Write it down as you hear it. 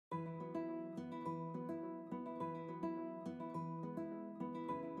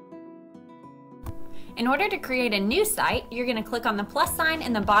In order to create a new site, you're going to click on the plus sign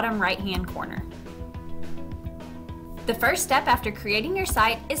in the bottom right-hand corner. The first step after creating your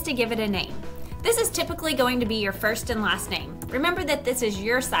site is to give it a name. This is typically going to be your first and last name. Remember that this is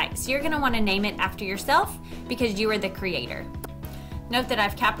your site, so you're going to want to name it after yourself because you are the creator. Note that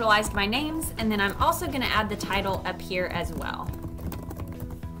I've capitalized my names, and then I'm also going to add the title up here as well.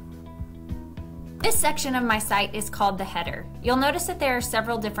 This section of my site is called the header. You'll notice that there are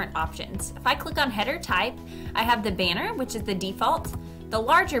several different options. If I click on header type, I have the banner, which is the default, the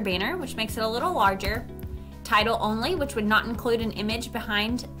larger banner, which makes it a little larger, title only, which would not include an image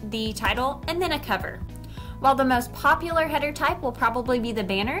behind the title, and then a cover. While the most popular header type will probably be the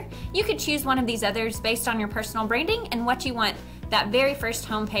banner, you could choose one of these others based on your personal branding and what you want that very first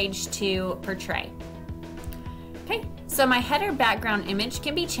homepage to portray. Okay, so my header background image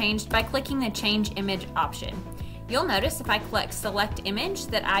can be changed by clicking the Change Image option. You'll notice if I click Select Image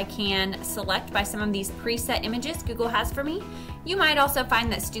that I can select by some of these preset images Google has for me. You might also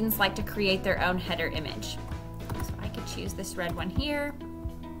find that students like to create their own header image. So I could choose this red one here,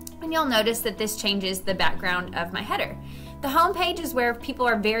 and you'll notice that this changes the background of my header. The home page is where people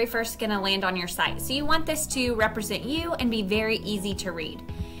are very first going to land on your site, so you want this to represent you and be very easy to read.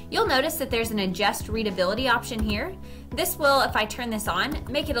 You'll notice that there's an adjust readability option here. This will, if I turn this on,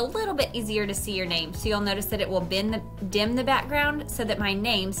 make it a little bit easier to see your name. So you'll notice that it will dim the background so that my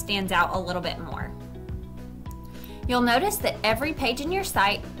name stands out a little bit more. You'll notice that every page in your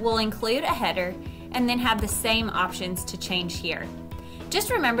site will include a header and then have the same options to change here.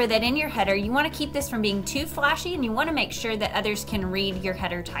 Just remember that in your header, you want to keep this from being too flashy, and you want to make sure that others can read your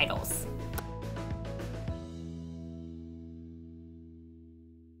header titles.